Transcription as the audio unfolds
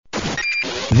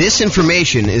This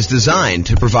information is designed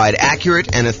to provide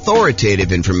accurate and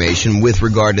authoritative information with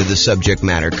regard to the subject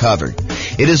matter covered.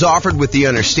 It is offered with the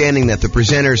understanding that the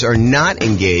presenters are not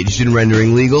engaged in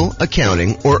rendering legal,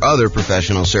 accounting, or other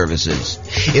professional services.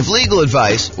 If legal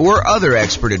advice or other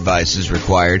expert advice is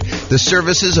required, the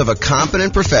services of a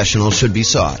competent professional should be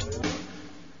sought.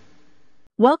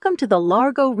 Welcome to the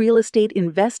Largo Real Estate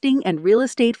Investing and Real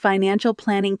Estate Financial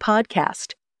Planning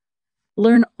Podcast.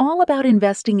 Learn all about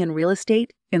investing in real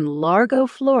estate in Largo,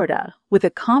 Florida, with a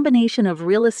combination of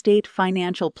real estate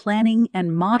financial planning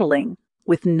and modeling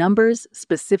with numbers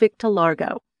specific to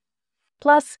Largo.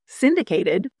 Plus,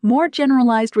 syndicated, more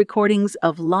generalized recordings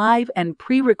of live and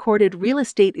pre-recorded real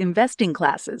estate investing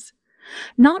classes,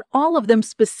 not all of them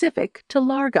specific to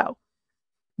Largo.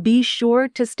 Be sure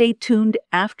to stay tuned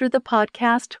after the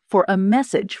podcast for a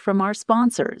message from our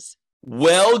sponsors.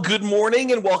 Well, good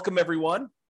morning and welcome, everyone.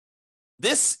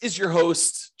 This is your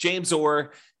host, James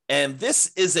Orr, and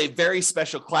this is a very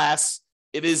special class.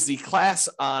 It is the class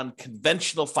on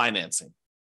conventional financing.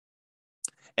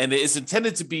 And it is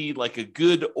intended to be like a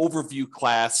good overview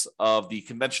class of the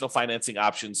conventional financing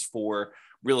options for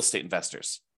real estate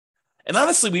investors. And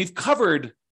honestly, we've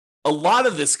covered a lot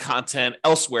of this content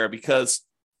elsewhere because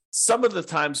some of the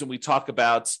times when we talk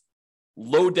about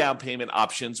low down payment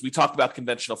options, we talk about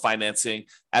conventional financing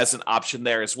as an option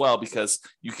there as well, because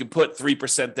you can put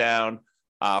 3% down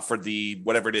for the,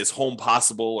 whatever it is, Home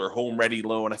Possible or Home Ready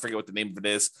loan. I forget what the name of it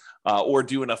is, or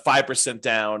doing a 5%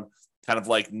 down, kind of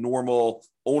like normal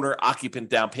owner occupant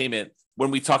down payment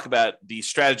when we talk about the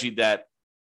strategy that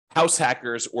house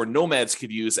hackers or nomads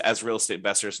could use as real estate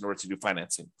investors in order to do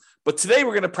financing. But today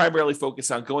we're going to primarily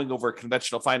focus on going over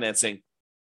conventional financing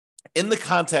in the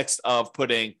context of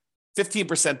putting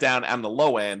 15% down on the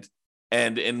low end,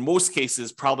 and in most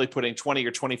cases, probably putting 20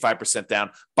 or 25%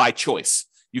 down by choice.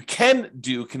 You can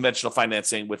do conventional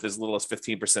financing with as little as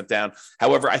 15% down.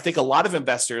 However, I think a lot of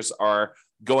investors are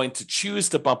going to choose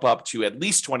to bump up to at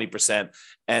least 20%.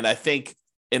 And I think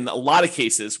in a lot of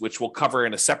cases, which we'll cover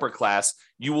in a separate class,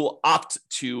 you will opt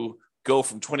to go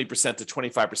from 20% to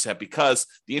 25% because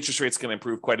the interest rate's going to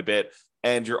improve quite a bit.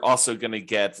 And you're also going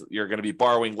to be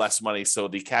borrowing less money, so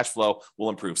the cash flow will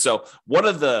improve. So one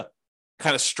of the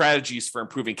kind of strategies for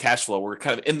improving cash flow, we're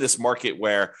kind of in this market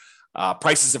where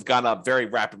prices have gone up very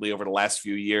rapidly over the last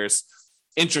few years.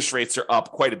 Interest rates are up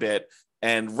quite a bit,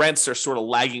 and rents are sort of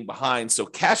lagging behind. So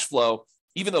cash flow,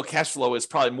 even though cash flow is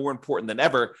probably more important than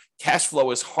ever, cash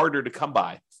flow is harder to come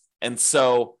by. And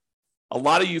so a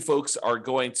lot of you folks are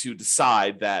going to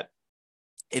decide that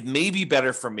it may be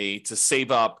better for me to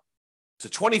save up to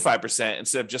 25%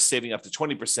 instead of just saving up to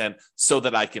 20% so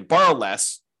that I can borrow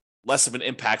less of an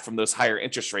impact from those higher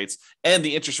interest rates. And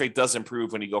the interest rate does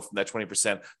improve when you go from that 20%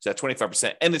 to that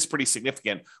 25%. And it's pretty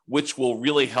significant, which will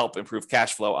really help improve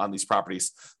cash flow on these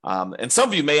properties. And some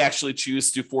of you may actually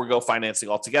choose to forego financing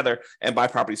altogether and buy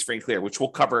properties free and clear, which we'll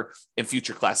cover in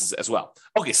future classes as well.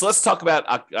 Okay, so let's talk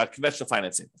about conventional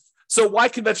financing. So why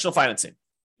conventional financing?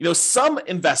 You know, some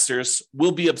investors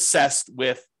will be obsessed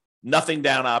with nothing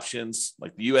down options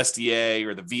like the USDA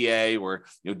or the VA, or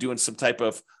doing some type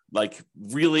of like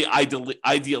really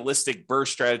idealistic BRRRR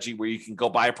strategy where you can go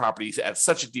buy properties at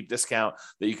such a deep discount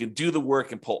that you can do the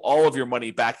work and pull all of your money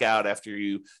back out after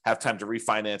you have time to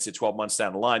refinance it 12 months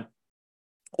down the line.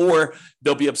 Or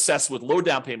they'll be obsessed with low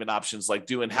down payment options like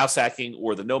doing house hacking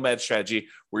or the nomad strategy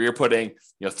where you're putting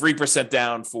 3%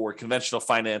 down for conventional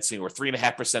financing or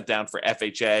 3.5% down for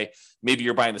FHA. Maybe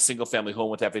you're buying a single family home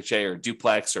with FHA or a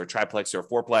duplex or a triplex or a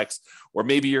fourplex, or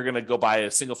maybe you're going to go buy a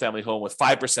single family home with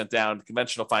 5% down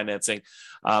conventional financing.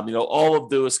 All of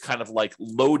those kind of like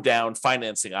low down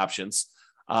financing options.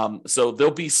 So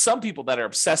there'll be some people that are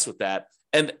obsessed with that.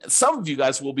 And some of you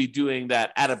guys will be doing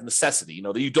that out of necessity,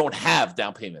 that you don't have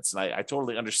down payments. And I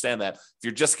totally understand that. If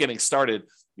you're just getting started,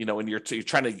 and you're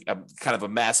trying to kind of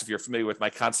amass, if you're familiar with my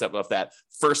concept of that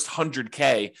first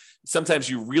 100K, sometimes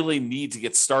you really need to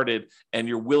get started and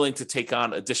you're willing to take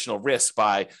on additional risk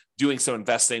by doing some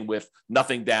investing with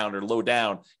nothing down or low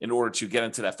down in order to get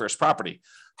into that first property.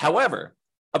 However,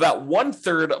 about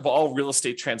 1/3 of all real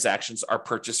estate transactions are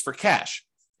purchased for cash.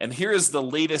 And here is the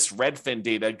latest Redfin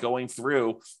data going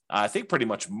through, I think pretty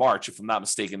much March, if I'm not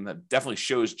mistaken. That definitely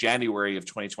shows January of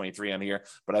 2023 on here,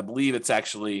 but I believe it's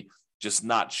actually just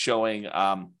not showing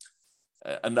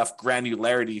enough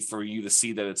granularity for you to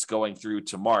see that it's going through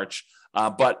to March.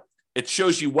 But it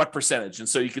shows you what percentage. And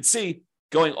so you could see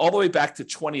going all the way back to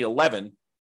 2011,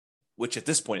 which at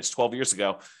this point is 12 years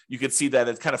ago, you could see that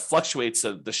it kind of fluctuates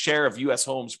the share of U.S.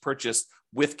 homes purchased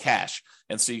with cash.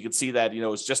 And so you can see that,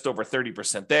 it's just over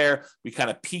 30% there. We kind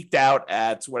of peaked out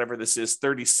at whatever this is,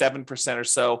 37% or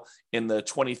so in the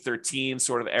 2013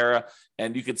 sort of era.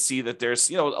 And you can see that there's,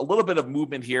 a little bit of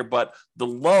movement here, but the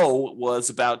low was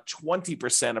about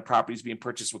 20% of properties being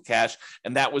purchased with cash.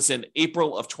 And that was in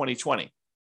April of 2020,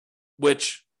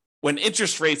 which when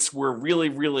interest rates were really,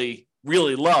 really,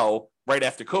 really low, right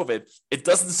after COVID, it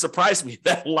doesn't surprise me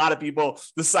that a lot of people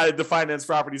decided to finance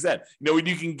properties then. When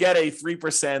you can get a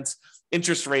 3%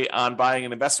 interest rate on buying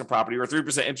an investment property or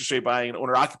 3% interest rate buying an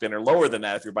owner-occupant, or lower than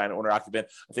that if you're buying an owner-occupant,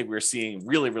 I think we were seeing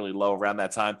really, really low around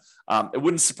that time. It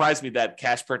wouldn't surprise me that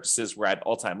cash purchases were at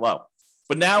all-time low.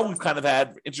 But now we've kind of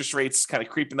had interest rates kind of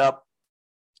creeping up,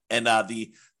 and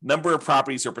the number of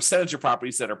properties or percentage of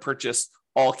properties that are purchased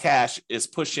all cash is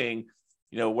pushing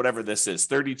whatever this is,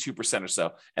 32% or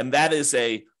so. And that is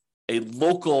a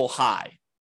local high.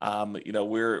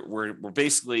 We're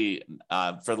basically,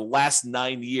 for the last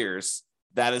 9 years,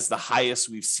 that is the highest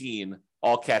we've seen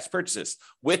all cash purchases,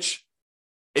 which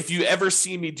if you ever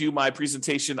see me do my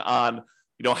presentation on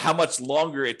how much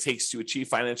longer it takes to achieve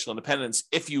financial independence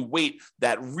if you wait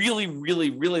that really, really,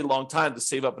 really long time to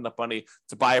save up enough money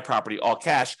to buy a property all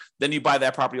cash, then you buy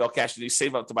that property all cash and you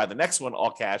save up to buy the next one all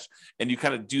cash. And you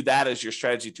kind of do that as your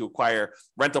strategy to acquire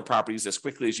rental properties as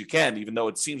quickly as you can, even though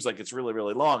it seems like it's really,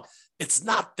 really long. It's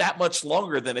not that much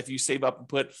longer than if you save up and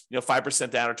put 5%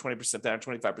 down or 20% down or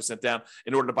 25% down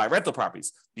in order to buy rental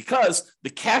properties, because the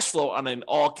cash flow on an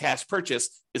all cash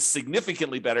purchase is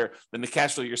significantly better than the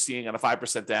cash flow you're seeing on a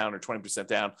 5% down or 20%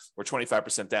 down or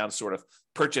 25% down sort of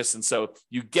purchase. And so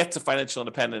you get to financial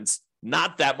independence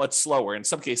not that much slower, in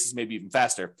some cases, maybe even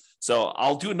faster. So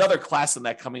I'll do another class on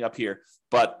that coming up here,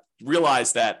 but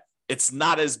realize that it's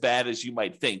not as bad as you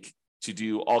might think to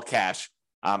do all cash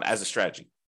as a strategy.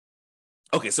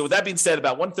 Okay, so with that being said,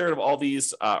 about 1/3 of all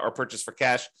these are purchased for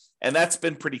cash, and that's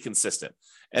been pretty consistent.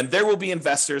 And there will be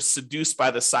investors seduced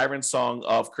by the siren song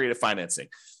of creative financing.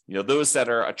 Those that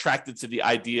are attracted to the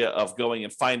idea of going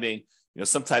and finding,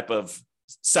 some type of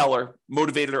seller,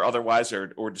 motivated or otherwise,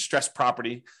 or distressed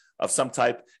property of some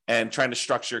type, and trying to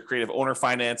structure creative owner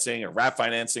financing or wrap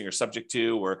financing or subject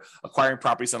to, or acquiring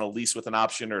properties on a lease with an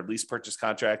option or lease purchase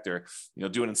contract, or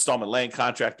do an installment land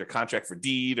contract or contract for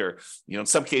deed, or in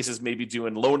some cases maybe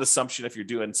doing loan assumption if you're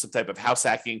doing some type of house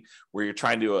hacking where you're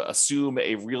trying to assume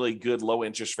a really good low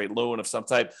interest rate loan of some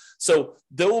type. So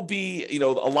there will be a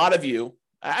lot of you,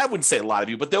 I wouldn't say a lot of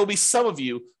you, but there will be some of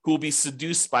you who will be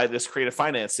seduced by this creative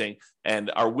financing and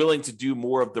are willing to do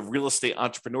more of the real estate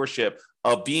entrepreneurship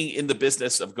of being in the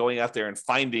business of going out there and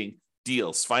finding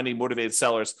deals, finding motivated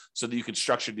sellers so that you can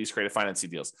structure these creative financing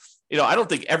deals. I don't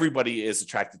think everybody is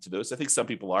attracted to those. I think some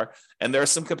people are, and there are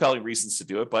some compelling reasons to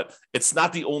do it, but it's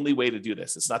not the only way to do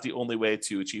this. It's not the only way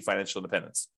to achieve financial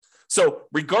independence. So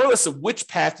regardless of which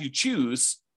path you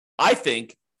choose, I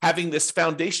think having this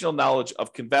foundational knowledge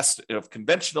of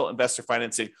conventional investor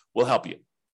financing will help you.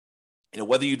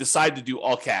 Whether you decide to do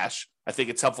all cash, I think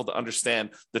it's helpful to understand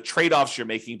the trade-offs you're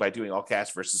making by doing all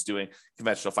cash versus doing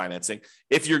conventional financing.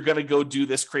 If you're going to go do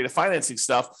this creative financing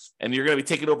stuff and you're going to be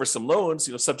taking over some loans,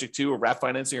 subject to or wrap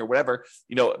financing or whatever,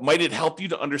 might it help you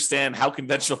to understand how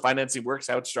conventional financing works,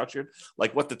 how it's structured,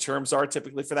 like what the terms are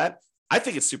typically for that? I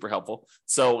think it's super helpful.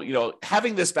 So,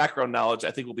 having this background knowledge,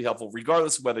 I think will be helpful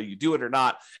regardless of whether you do it or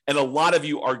not. And a lot of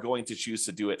you are going to choose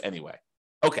to do it anyway.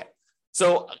 Okay.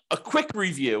 So a quick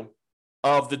review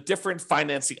of the different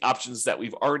financing options that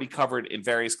we've already covered in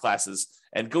various classes,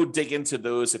 and go dig into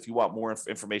those if you want more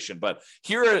information. But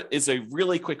here is a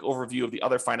really quick overview of the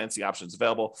other financing options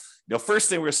available. First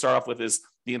thing we're going to start off with is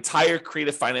the entire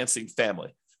creative financing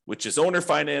family, which is owner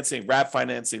financing, wrap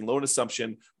financing, loan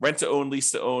assumption, rent to own,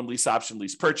 lease option,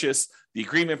 lease purchase, the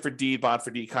agreement for deed, bond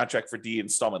for deed, contract for deed,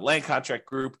 installment land contract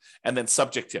group, and then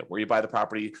subject to, where you buy the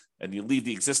property and you leave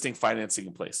the existing financing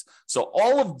in place. So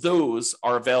all of those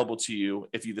are available to you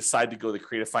if you decide to go the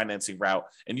creative financing route.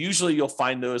 And usually you'll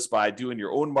find those by doing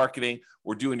your own marketing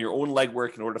or doing your own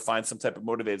legwork in order to find some type of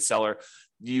motivated seller.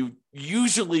 You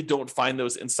usually don't find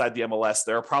those inside the MLS.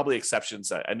 There are probably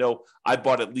exceptions. I know I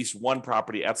bought at least one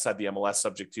property outside the MLS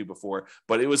subject to before,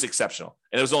 but it was exceptional.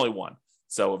 And it was only one.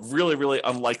 So really, really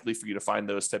unlikely for you to find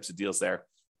those types of deals there.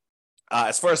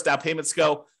 As far as down payments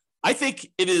go, I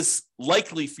think it is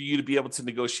likely for you to be able to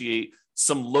negotiate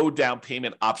some low down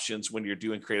payment options when you're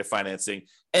doing creative financing.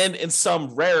 And in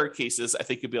some rare cases, I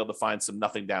think you'll be able to find some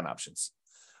nothing down options.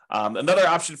 Another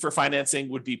option for financing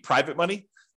would be private money.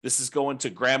 This is going to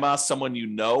grandma, someone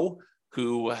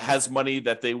who has money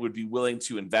that they would be willing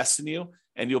to invest in you.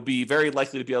 and you'll be very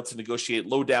likely to be able to negotiate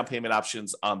low down payment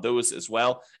options on those as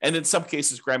well. And in some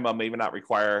cases, grandma may not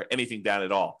require anything down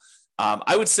at all.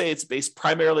 I would say it's based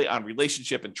primarily on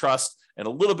relationship and trust and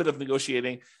a little bit of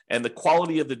negotiating, and the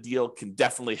quality of the deal can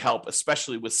definitely help,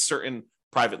 especially with certain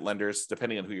private lenders,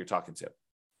 depending on who you're talking to.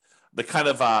 The kind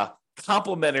of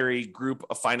complementary group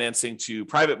of financing to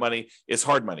private money is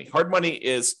hard money. Hard money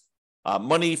is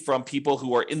money from people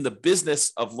who are in the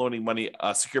business of loaning money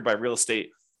secured by real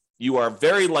estate. You are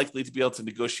very likely to be able to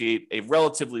negotiate a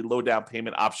relatively low down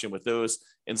payment option with those.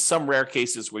 In some rare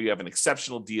cases where you have an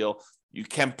exceptional deal, you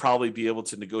can probably be able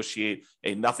to negotiate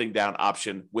a nothing down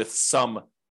option with some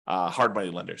hard money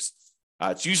lenders.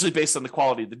 It's usually based on the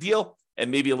quality of the deal and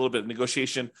maybe a little bit of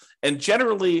negotiation. And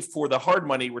generally for the hard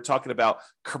money, we're talking about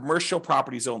commercial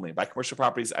properties only. By commercial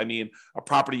properties, I mean a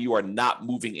property you are not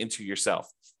moving into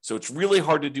yourself. So it's really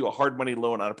hard to do a hard money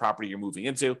loan on a property you're moving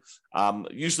into,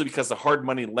 usually because the hard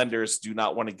money lenders do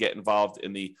not want to get involved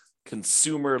in the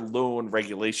consumer loan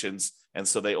regulations. And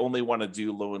so they only want to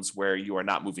do loans where you are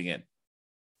not moving in.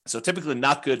 So typically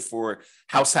not good for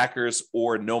house hackers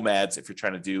or nomads if you're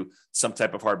trying to do some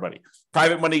type of hard money.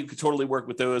 Private money could totally work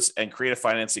with those, and creative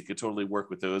financing could totally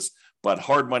work with those. But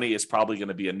hard money is probably going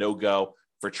to be a no-go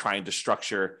for trying to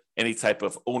structure any type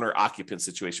of owner-occupant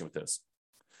situation with those.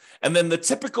 And then the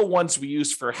typical ones we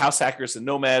use for house hackers and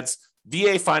nomads,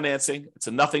 VA financing. It's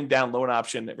a nothing down loan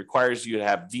option. It requires you to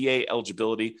have VA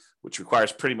eligibility, which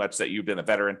requires pretty much that you've been a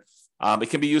veteran.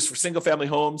 It can be used for single-family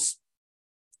homes,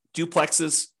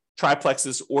 duplexes,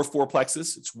 triplexes, or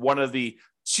fourplexes. It's one of the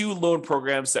two loan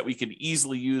programs that we can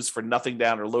easily use for nothing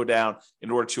down or low down in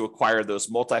order to acquire those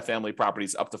multifamily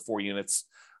properties up to 4 units.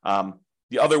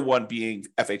 The other one being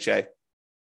FHA.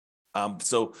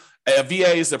 So a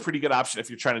VA is a pretty good option if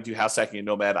you're trying to do house hacking and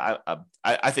nomad.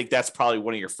 I think that's probably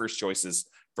one of your first choices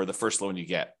for the first loan you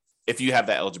get, if you have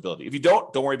that eligibility. If you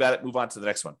don't worry about it. Move on to the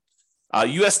next one.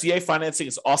 USDA financing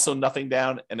is also nothing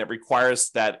down, and it requires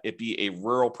that it be a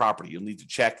rural property. You'll need to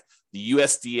check the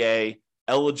USDA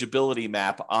eligibility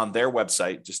map on their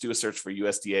website. Just do a search for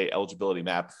USDA eligibility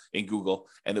map in Google,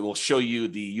 and it will show you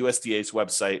the USDA's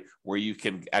website where you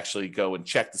can actually go and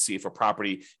check to see if a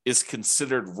property is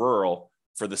considered rural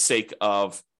for the sake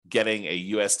of getting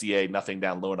a USDA nothing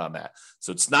down loan on that.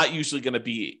 So it's not usually going to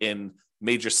be in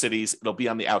major cities. It'll be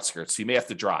on the outskirts. So you may have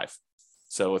to drive.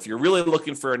 So if you're really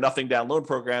looking for a nothing down loan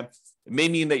program, it may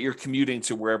mean that you're commuting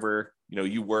to wherever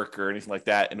you work or anything like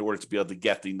that in order to be able to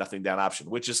get the nothing down option,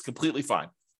 which is completely fine.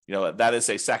 That is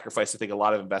a sacrifice I think a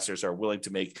lot of investors are willing to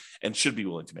make and should be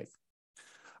willing to make.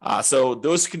 So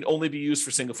those can only be used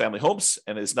for single family homes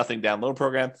and is nothing down loan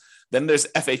program. Then there's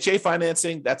FHA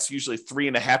financing. That's usually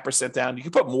 3.5% down. You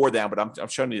can put more down, but I'm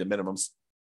showing you the minimums.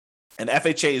 And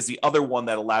FHA is the other one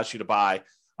that allows you to buy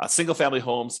single family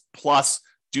homes plus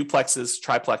duplexes,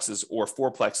 triplexes, or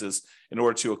fourplexes in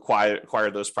order to acquire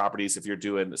those properties.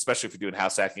 Especially if you're doing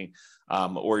house hacking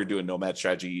or you're doing nomad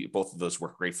strategy, both of those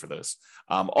work great for those.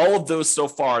 All of those so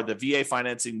far, the VA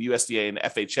financing, the USDA, and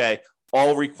FHA,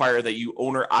 all require that you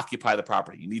owner occupy the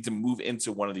property. You need to move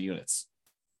into one of the units,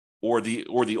 or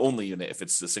the only unit if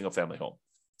it's a single family home.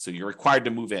 So you're required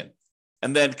to move in.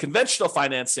 And then conventional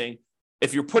financing,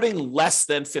 if you're putting less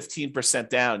than 15%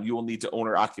 down, you will need to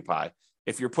owner occupy.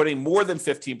 If you're putting more than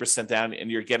 15% down and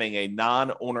you're getting a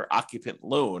non-owner occupant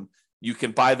loan, you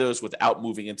can buy those without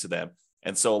moving into them.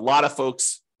 And so a lot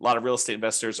of real estate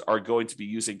investors are going to be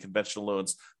using conventional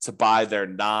loans to buy their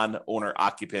non-owner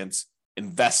occupants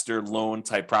investor loan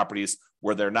type properties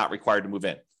where they're not required to move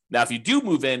in. Now, if you do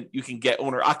move in, you can get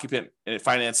owner occupant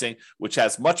financing, which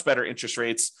has much better interest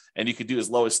rates, and you could do as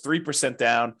low as 3%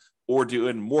 down or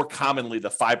doing more commonly the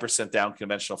 5% down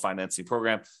conventional financing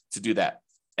program to do that.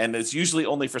 And it's usually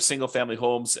only for single family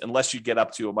homes unless you get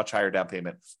up to a much higher down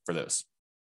payment for those.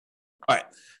 All right.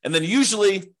 And then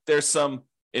usually there's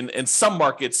in some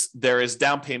markets, there is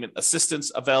down payment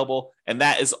assistance available, and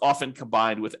that is often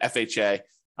combined with FHA.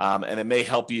 And it may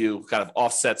help you kind of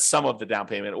offset some of the down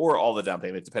payment or all the down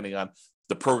payment, depending on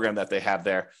the program that they have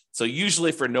there. So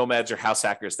usually for nomads or house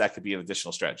hackers, that could be an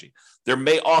additional strategy. There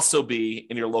may also be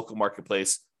in your local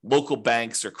marketplace local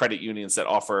banks or credit unions that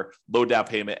offer low down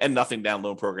payment and nothing down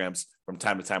loan programs. From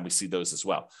time to time, we see those as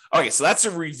well. Okay, so that's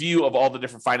a review of all the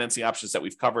different financing options that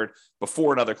we've covered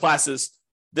before in other classes.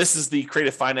 This is the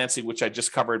creative financing, which I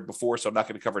just covered before, so I'm not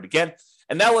going to cover it again.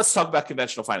 And now let's talk about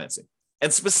conventional financing,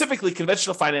 and specifically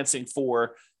conventional financing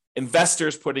for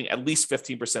investors putting at least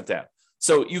 15% down.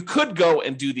 So you could go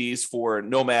and do these for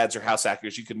nomads or house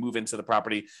hackers. You could move into the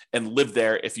property and live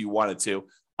there if you wanted to.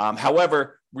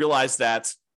 However, realize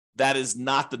that is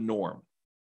not the norm.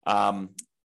 And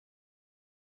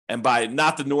And by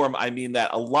not the norm, I mean that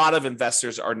a lot of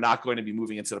investors are not going to be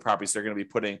moving into the properties. They're going to be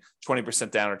putting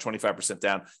 20% down or 25%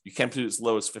 down. You can put as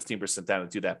low as 15% down and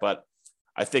do that. But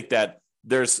I think that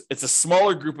it's a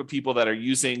smaller group of people that are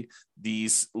using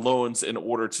these loans in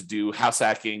order to do house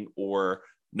hacking or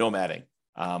nomading.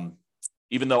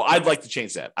 Even though I'd like to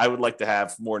change that. I would like to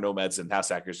have more nomads and house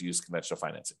hackers use conventional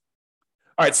financing.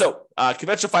 All right, so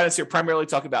conventional finance here primarily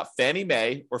talking about Fannie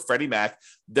Mae or Freddie Mac.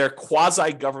 They're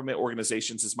quasi-government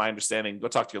organizations, is my understanding. Go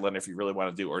talk to your lender if you really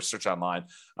want to do, or search online.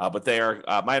 But they are,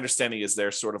 my understanding is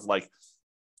they're sort of like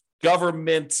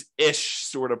government-ish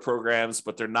sort of programs,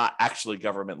 but they're not actually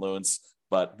government loans.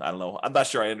 But I don't know. I'm not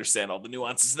sure I understand all the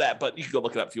nuances of that, but you can go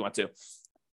look it up if you want to.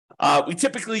 We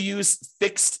typically use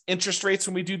fixed interest rates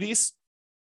when we do these.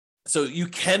 So you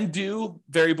can do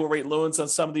variable rate loans on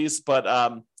some of these, but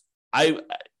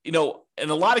in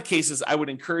a lot of cases, I would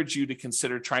encourage you to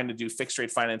consider trying to do fixed rate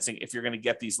financing if you're going to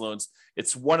get these loans.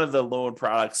 It's one of the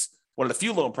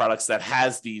few loan products that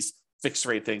has these fixed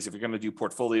rate things. If you're going to do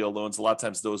portfolio loans, a lot of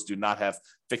times those do not have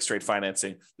fixed rate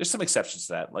financing. There's some exceptions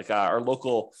to that. Like our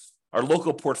local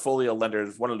portfolio lender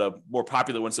is one of the more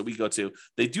popular ones that we go to.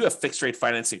 They do have fixed rate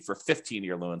financing for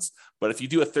 15-year loans, but if you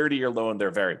do a 30-year loan, they're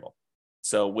variable.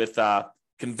 So with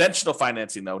conventional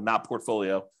financing, though, not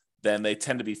portfolio, then they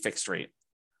tend to be fixed rate.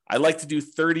 I like to do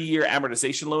 30-year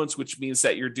amortization loans, which means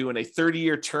that you're doing a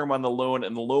 30-year term on the loan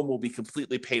and the loan will be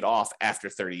completely paid off after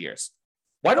 30 years.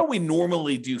 Why don't we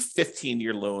normally do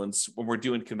 15-year loans when we're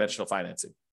doing conventional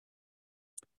financing?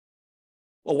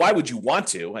 Well, why would you want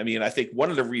to? I mean, I think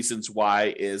one of the reasons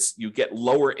why is you get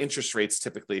lower interest rates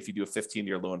typically if you do a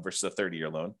 15-year loan versus a 30-year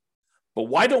loan. But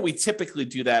why don't we typically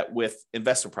do that with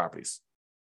investment properties?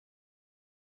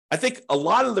 I think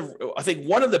one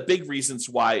of the big reasons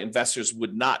why investors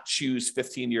would not choose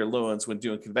 15-year loans when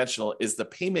doing conventional is the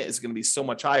payment is going to be so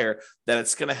much higher that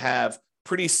it's going to have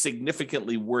pretty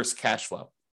significantly worse cash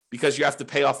flow because you have to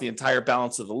pay off the entire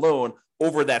balance of the loan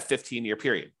over that 15-year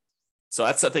period. So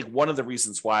that's, I think, one of the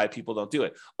reasons why people don't do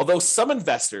it. Although some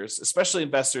investors, especially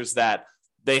investors that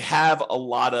they have a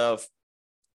lot of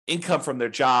income from their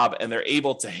job and they're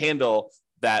able to handle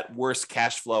that worse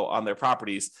cash flow on their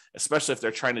properties, especially if they're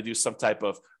trying to do some type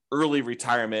of early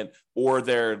retirement or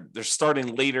they're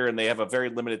starting later and they have a very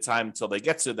limited time until they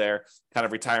get to their kind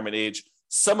of retirement age.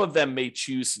 Some of them may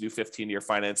choose to do 15-year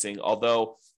financing,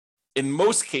 although in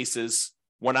most cases,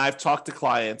 when I've talked to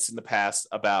clients in the past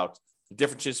about the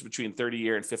differences between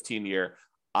 30-year and 15-year,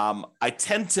 I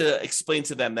tend to explain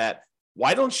to them that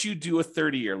why don't you do a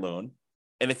 30-year loan?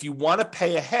 And if you want to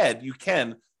pay ahead, you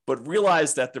can, but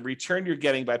realize that the return you're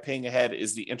getting by paying ahead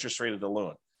is the interest rate of the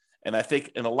loan. And I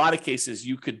think in a lot of cases,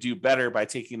 you could do better by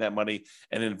taking that money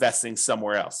and investing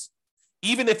somewhere else.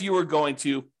 Even if you were going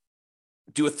to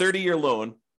do a 30-year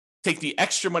loan, take the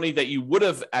extra money that you would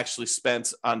have actually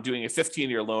spent on doing a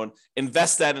 15-year loan,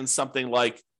 invest that in something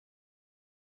like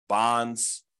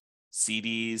bonds,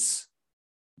 CDs,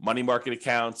 money market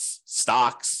accounts,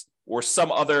 stocks, or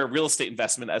some other real estate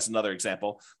investment as another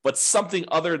example, but something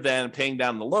other than paying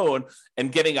down the loan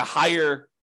and getting a higher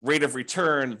rate of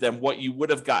return than what you would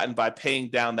have gotten by paying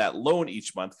down that loan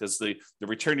each month, because the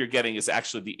return you're getting is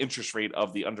actually the interest rate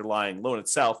of the underlying loan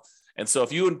itself. And so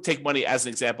if you take money as an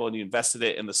example and you invested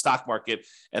it in the stock market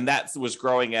and that was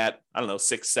growing at,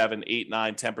 6, 7, 8,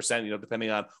 9, 10%, depending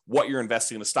on what you're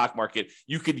investing in the stock market,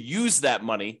 you could use that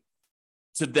money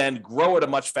to then grow at a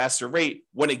much faster rate.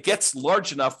 When it gets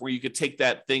large enough where you could take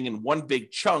that thing in one big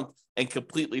chunk and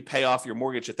completely pay off your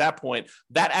mortgage at that point,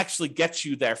 that actually gets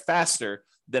you there faster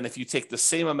than if you take the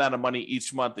same amount of money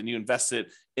each month and you invest it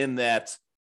in that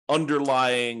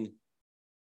underlying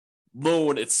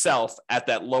loan itself at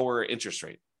that lower interest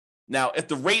rate. Now, if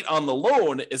the rate on the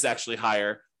loan is actually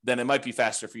higher, then it might be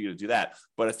faster for you to do that.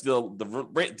 But if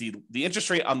the interest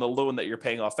rate on the loan that you're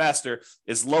paying off faster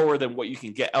is lower than what you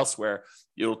can get elsewhere,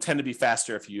 it'll tend to be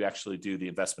faster if you actually do the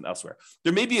investment elsewhere.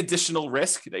 There may be additional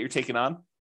risk that you're taking on.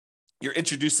 You're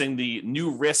introducing the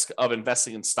new risk of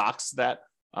investing in stocks that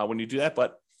when you do that.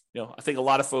 But I think a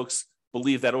lot of folks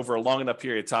believe that over a long enough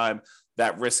period of time,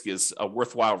 that risk is a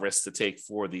worthwhile risk to take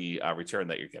for the return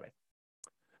that you're getting.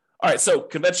 All right, so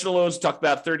conventional loans, talk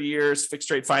about 30 years, fixed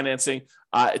rate financing.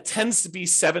 It tends to be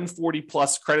 740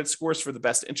 plus credit scores for the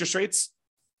best interest rates.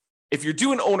 If you're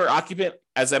doing owner occupant,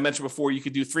 as I mentioned before, you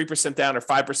could do 3% down or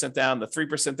 5% down. The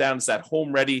 3% down is that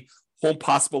home ready, home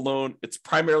possible loan. It's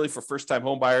primarily for first time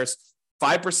home buyers.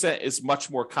 5% is much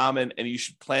more common, and you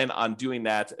should plan on doing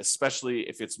that, especially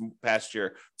if it's past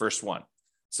your first one.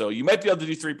 So you might be able to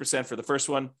do 3% for the first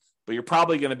one, but you're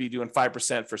probably going to be doing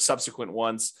 5% for subsequent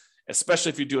ones, especially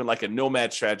if you're doing like a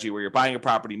nomad strategy where you're buying a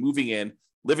property, moving in,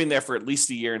 living there for at least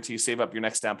a year until you save up your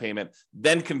next down payment,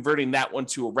 then converting that one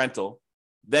to a rental.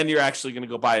 Then you're actually going to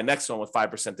go buy a next one with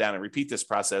 5% down and repeat this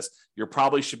process. You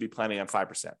probably should be planning on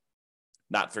 5%,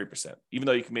 not 3%, even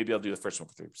though you can maybe I'll do the first one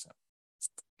for 3%.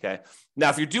 Okay. Now,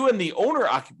 if you're doing the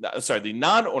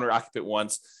non-owner occupant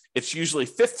ones, it's usually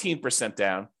 15%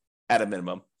 down at a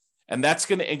minimum. And that's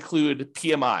going to include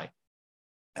PMI.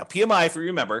 Now, PMI, if you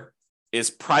remember, is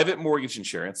private mortgage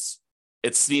insurance.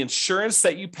 It's the insurance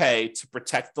that you pay to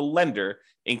protect the lender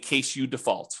in case you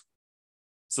default.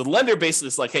 So the lender basically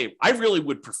is like, hey, I really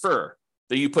would prefer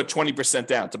that you put 20%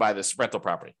 down to buy this rental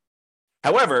property.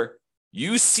 However,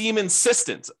 you seem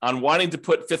insistent on wanting to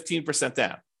put 15%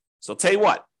 down. So I'll tell you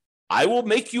what, I will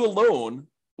make you a loan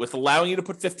with allowing you to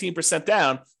put 15%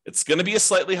 down. It's going to be a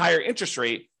slightly higher interest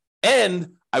rate.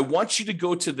 And I want you to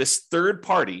go to this third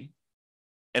party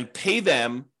and pay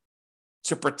them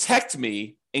to protect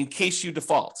me in case you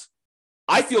default.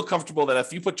 I feel comfortable that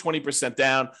if you put 20%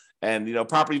 down and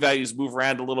property values move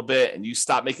around a little bit and you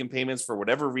stop making payments for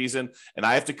whatever reason, and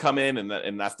I have to come in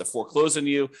and I have to foreclose on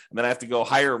you, and then I have to go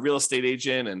hire a real estate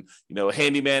agent and a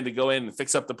handyman to go in and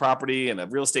fix up the property and a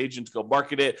real estate agent to go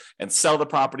market it and sell the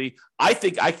property, I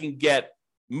think I can get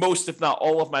most, if not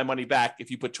all of my money back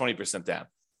if you put 20% down.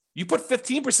 You put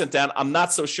 15% down, I'm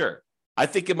not so sure. I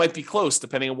think it might be close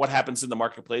depending on what happens in the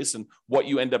marketplace and what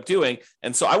you end up doing.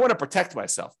 And so I want to protect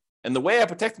myself. And the way I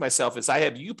protect myself is I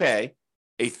have you pay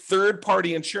a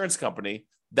third-party insurance company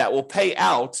that will pay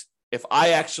out if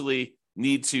I actually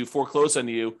need to foreclose on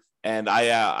you and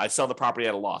I sell the property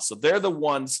at a loss. So they're the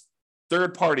ones,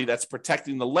 third party, that's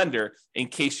protecting the lender in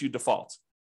case you default.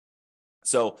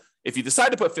 So if you decide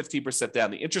to put 15% down,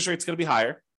 the interest rate's going to be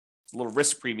higher. It's a little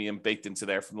risk premium baked into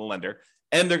there from the lender,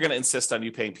 and they're going to insist on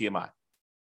you paying PMI.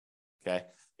 Okay.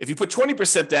 If you put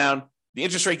 20% down, the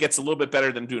interest rate gets a little bit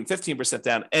better than doing 15%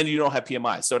 down, and you don't have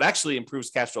PMI. So it actually improves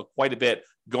cash flow quite a bit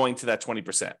going to that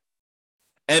 20%.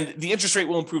 And the interest rate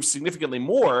will improve significantly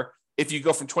more if you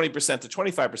go from 20% to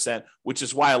 25%, which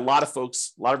is why a lot of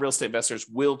folks, a lot of real estate investors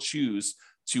will choose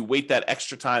to wait that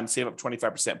extra time, save up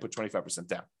 25%, put 25%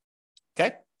 down.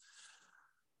 Okay.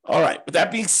 All right. With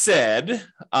that being said,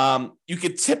 you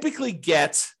could typically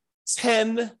get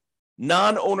 10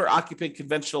 non-owner occupant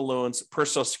conventional loans per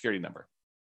Social Security number.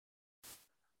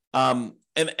 And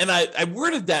I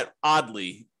worded that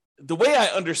oddly. The way I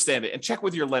understand it, and check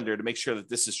with your lender to make sure that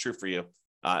this is true for you.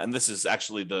 And this is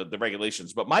actually the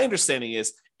regulations. But my understanding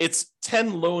is it's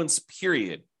 10 loans,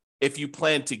 period, if you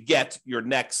plan to get your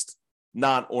next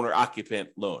non-owner occupant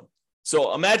loan.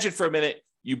 So imagine for a minute,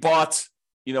 you bought,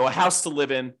 a house to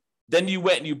live in, then you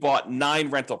went and you bought 9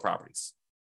 rental properties,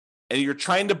 and you're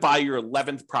trying to buy your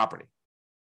 11th property.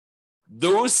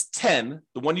 Those 10,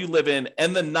 the one you live in,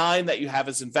 and the 9 that you have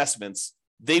as investments,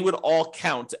 they would all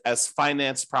count as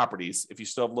finance properties if you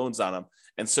still have loans on them.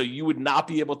 And so you would not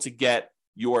be able to get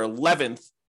your 11th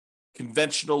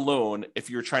conventional loan if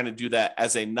you're trying to do that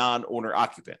as a non-owner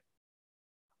occupant.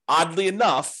 Oddly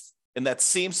enough, in that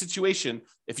same situation,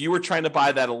 if you were trying to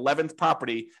buy that 11th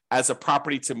property as a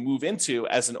property to move into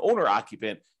as an owner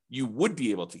occupant, you would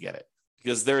be able to get it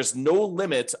because there's no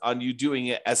limit on you doing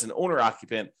it as an owner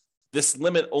occupant. This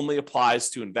limit only applies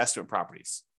to investment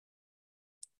properties.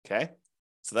 Okay,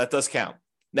 so that does count.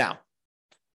 Now,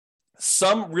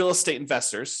 some real estate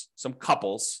investors, some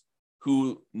couples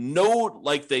who know,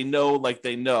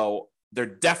 they're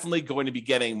definitely going to be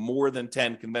getting more than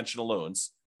 10 conventional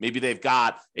loans. Maybe they've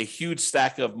got a huge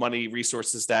stack of money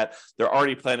resources that they're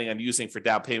already planning on using for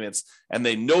down payments, and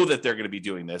they know that they're going to be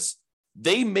doing this.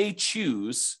 They may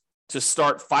choose to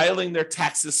start filing their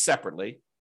taxes separately,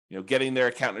 getting their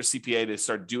accountant or CPA to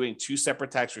start doing 2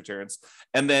 separate tax returns.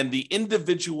 And then the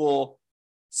individual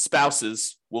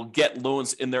spouses will get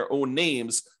loans in their own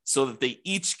names so that they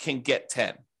each can get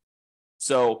 10.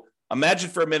 So imagine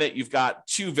for a minute, you've got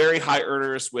 2 very high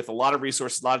earners with a lot of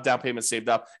resources, a lot of down payments saved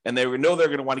up, and they know they're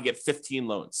going to want to get 15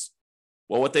 loans.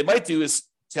 Well, what they might do is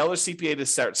tell their CPA to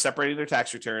start separating their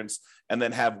tax returns and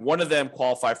then have one of them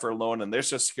qualify for a loan and their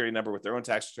Social Security number with their own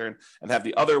tax return, and have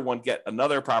the other one get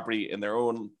another property in their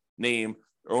own name,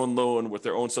 their own loan with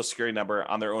their own Social Security number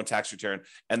on their own tax return.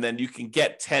 And then you can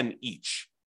get 10 each.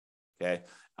 Okay.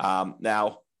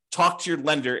 Now, talk to your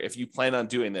lender if you plan on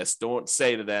doing this. Don't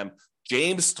say to them,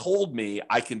 James told me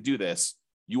I can do this.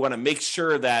 You want to make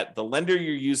sure that the lender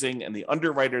you're using and the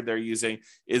underwriter they're using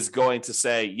is going to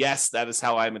say, yes, that is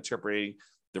how I'm interpreting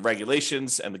the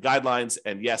regulations and the guidelines.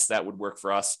 And yes, that would work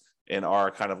for us in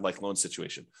our kind of like loan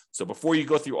situation. So before you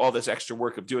go through all this extra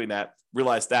work of doing that,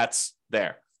 realize that's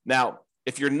there. Now,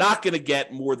 if you're not going to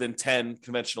get more than 10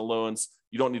 conventional loans,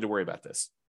 you don't need to worry about this.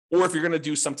 Or if you're going to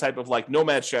do some type of like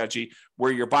nomad strategy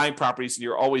where you're buying properties and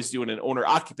you're always doing an owner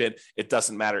occupant, it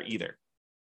doesn't matter either.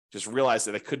 Just realize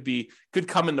that it could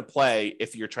come into play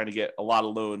if you're trying to get a lot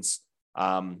of loans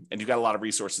and you've got a lot of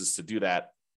resources to do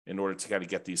that in order to kind of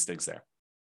get these things there.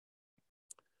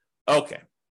 Okay.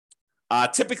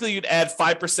 Typically, you'd add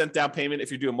 5% down payment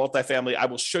if you're doing multifamily. I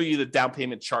will show you the down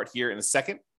payment chart here in a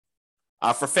second.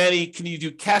 For Fannie, can you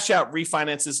do cash out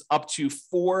refinances up to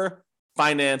 4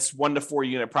 finance 1 to 4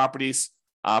 unit properties?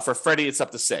 For Freddie, it's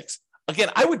up to 6. Again,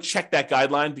 I would check that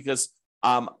guideline because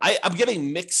I'm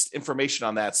getting mixed information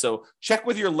on that. So check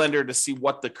with your lender to see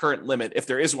what the current limit, if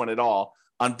there is one at all,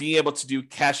 on being able to do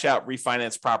cash out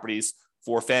refinance properties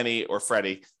for Fannie or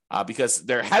Freddie, because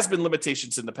there has been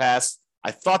limitations in the past. I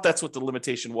thought that's what the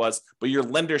limitation was, but your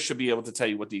lender should be able to tell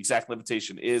you what the exact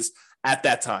limitation is at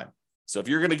that time. So if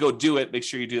you're going to go do it, make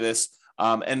sure you do this.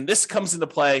 And this comes into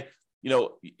play,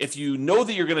 if you know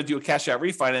that you're going to do a cash out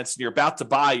refinance and you're about to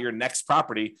buy your next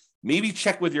property, maybe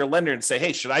check with your lender and say,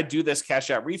 hey, should I do this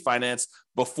cash out refinance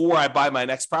before I buy my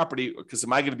next property? Because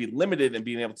am I going to be limited in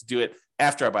being able to do it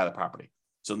after I buy the property?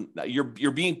 So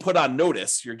you're being put on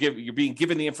notice. You're being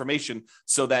given the information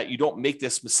so that you don't make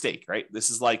this mistake, right?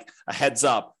 This is like a heads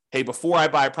up. Hey, before I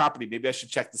buy a property, maybe I should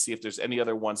check to see if there's any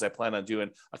other ones I plan on doing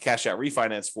a cash out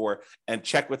refinance for, and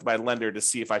check with my lender to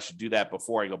see if I should do that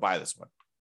before I go buy this one.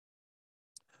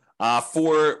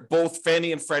 For both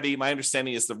Fannie and Freddie, my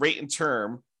understanding is the rate and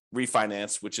term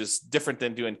refinance, which is different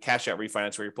than doing cash out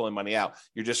refinance where you're pulling money out.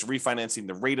 You're just refinancing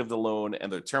the rate of the loan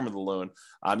and the term of the loan.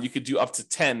 You could do up to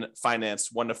 10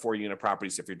 financed 1 to 4 unit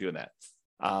properties if you're doing that.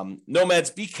 Nomads,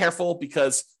 be careful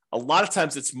because a lot of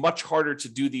times it's much harder to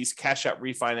do these cash out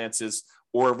refinances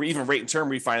or even rate and term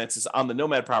refinances on the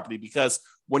nomad property, because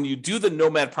when you do the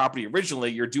nomad property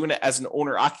originally, you're doing it as an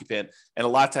owner occupant, and a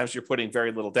lot of times you're putting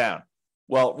very little down.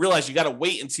 Well, realize you got to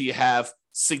wait until you have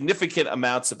significant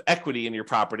amounts of equity in your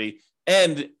property.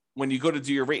 And when you go to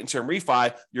do your rate and term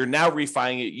refi, you're now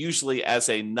refining it usually as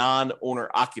a non-owner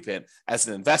occupant, as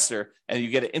an investor, and you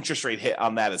get an interest rate hit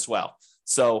on that as well.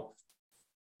 So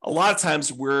a lot of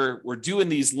times we're doing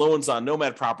these loans on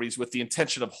nomad properties with the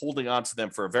intention of holding on to them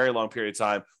for a very long period of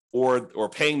time, or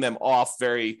paying them off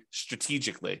very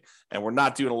strategically. And we're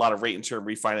not doing a lot of rate and term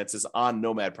refinances on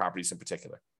nomad properties in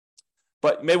particular.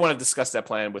 But you may want to discuss that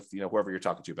plan with whoever you're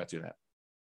talking to about doing that.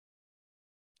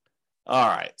 All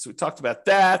right, so we talked about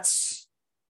that.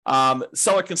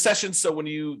 Seller concessions. So when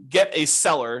you get a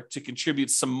seller to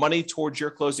contribute some money towards your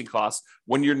closing costs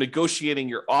when you're negotiating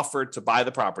your offer to buy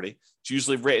the property, it's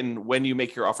usually written when you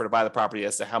make your offer to buy the property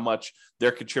as to how much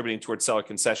they're contributing towards seller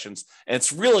concessions. And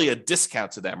it's really a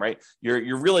discount to them, right?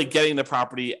 You're really getting the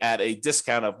property at a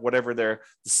discount of whatever they're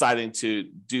deciding to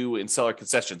do in seller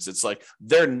concessions. It's like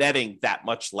they're netting that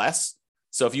much less.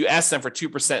 So if you ask them for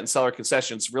 2% in seller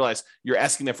concessions, realize you're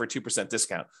asking them for a 2%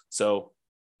 discount. So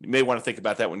you may want to think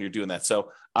about that when you're doing that.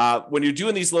 So when you're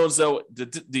doing these loans, though,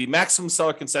 the maximum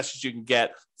seller concessions you can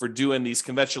get for doing these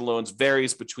conventional loans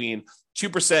varies between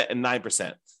 2% and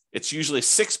 9%. It's usually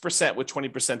 6% with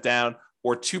 20% down,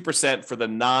 or 2% for the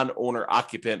non-owner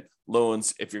occupant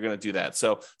loans if you're going to do that.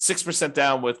 So 6%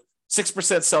 down with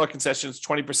 6% seller concessions,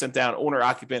 20% down owner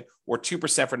occupant, or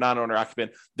 2% for non-owner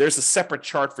occupant. There's a separate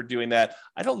chart for doing that.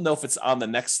 I don't know if it's on the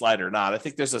next slide or not. I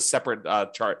think there's a separate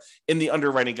chart in the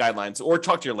underwriting guidelines, or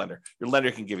talk to your lender. Your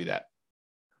lender can give you that.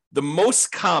 The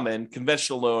most common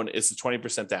conventional loan is the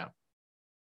 20% down.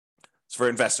 It's for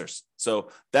investors. So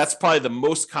that's probably the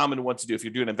most common one to do. If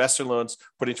you're doing investor loans,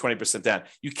 putting 20% down.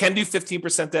 You can do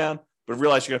 15% down, but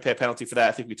realize you're going to pay a penalty for that.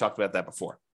 I think we talked about that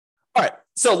before. All right,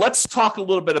 so let's talk a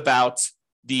little bit about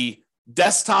the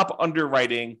desktop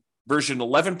underwriting version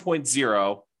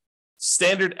 11.0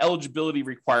 standard eligibility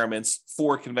requirements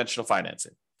for conventional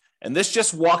financing. And this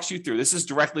just walks you through. This is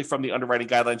directly from the underwriting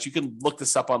guidelines. You can look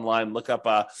this up online, look up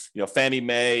Fannie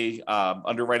Mae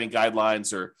underwriting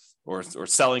guidelines or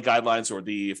selling guidelines, or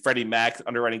the Freddie Mac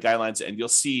underwriting guidelines, and you'll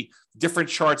see different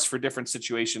charts for different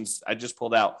situations. I just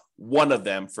pulled out one of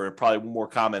them for probably more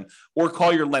common, or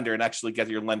call your lender and actually get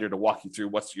your lender to walk you through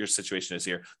what your situation is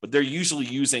here. But they're usually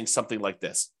using something like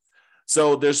this.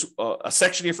 So there's a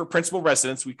section here for principal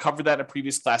residence. We covered that in a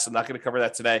previous class. I'm not going to cover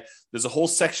that today. There's a whole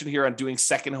section here on doing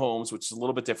second homes, which is a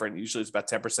little bit different. Usually it's about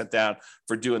 10% down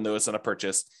for doing those on a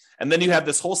purchase. And then you have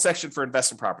this whole section for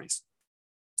investment properties.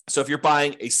 So if you're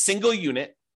buying a single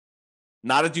unit,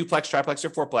 not a duplex, triplex, or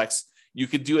fourplex, you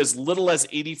could do as little as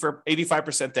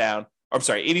 85% down.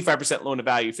 85% loan to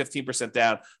value, 15%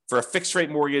 down for a fixed rate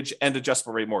mortgage and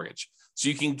adjustable rate mortgage. So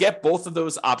you can get both of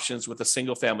those options with a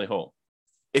single family home.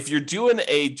 If you're doing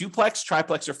a duplex,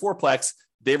 triplex, or fourplex,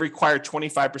 they require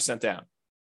 25% down.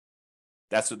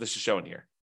 That's what this is showing here.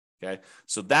 Okay.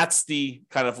 So that's the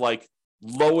kind of like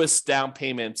lowest down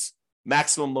payments,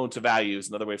 maximum loan to value is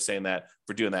another way of saying that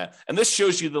for doing that. And this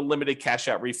shows you the limited cash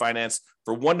out refinance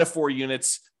for 1 to 4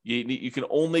 units. You can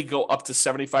only go up to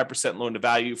 75% loan to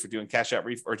value for doing cash out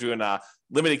or doing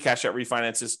limited cash out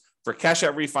refinances. For cash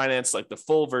out refinance, like the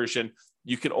full version,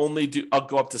 you can only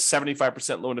go up to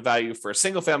 75% loan to value for a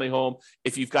single family home.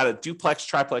 If you've got a duplex,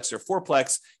 triplex, or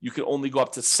fourplex, you can only go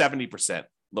up to 70%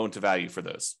 loan to value for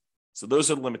those. So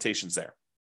those are the limitations there.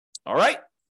 All right.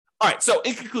 So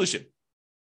in conclusion,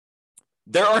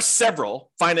 there are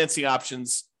several financing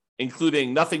options,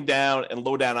 including nothing down and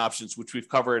low down options, which we've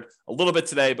covered a little bit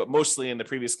today, but mostly in the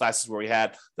previous classes where we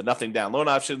had the nothing down loan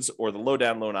options or the low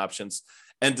down loan options.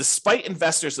 And despite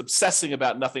investors obsessing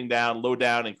about nothing down, low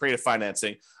down, and creative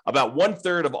financing, about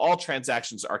 1/3 of all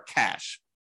transactions are cash.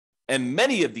 And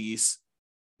many of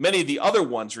the other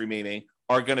ones remaining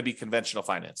are going to be conventional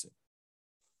financing.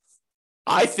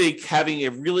 I think having a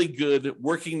really good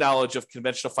working knowledge of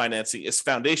conventional financing is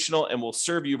foundational and will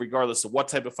serve you regardless of what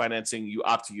type of financing you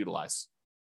opt to utilize,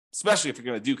 especially if you're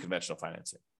going to do conventional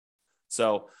financing.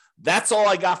 So that's all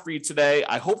I got for you today.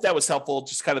 I hope that was helpful.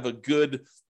 Just kind of a good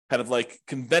kind of like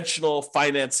conventional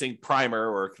financing primer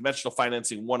or conventional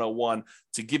financing 101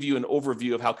 to give you an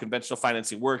overview of how conventional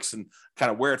financing works and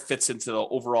kind of where it fits into the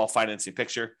overall financing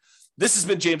picture. This has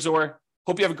been James Orr.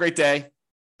 Hope you have a great day.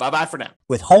 Bye-bye for now.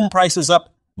 With home prices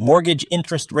up, mortgage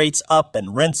interest rates up,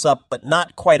 and rents up, but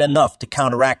not quite enough to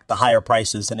counteract the higher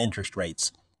prices and interest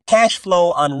rates, cash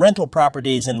flow on rental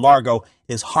properties in Largo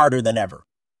is harder than ever.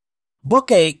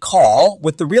 Book a call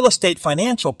with the Real Estate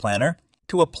Financial Planner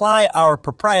to apply our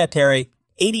proprietary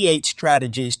 88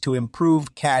 strategies to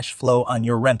improve cash flow on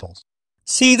your rentals.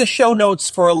 See the show notes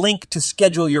for a link to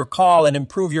schedule your call and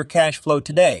improve your cash flow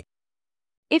today.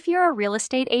 If you're a real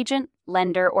estate agent,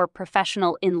 lender, or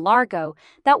professional in Largo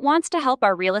that wants to help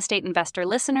our real estate investor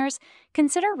listeners,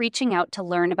 consider reaching out to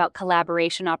learn about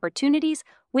collaboration opportunities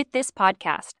with this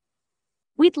podcast.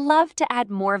 We'd love to add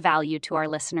more value to our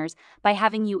listeners by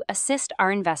having you assist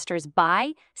our investors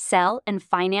buy, sell, and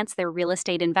finance their real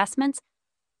estate investments.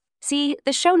 See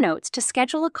the show notes to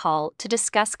schedule a call to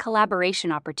discuss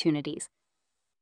collaboration opportunities.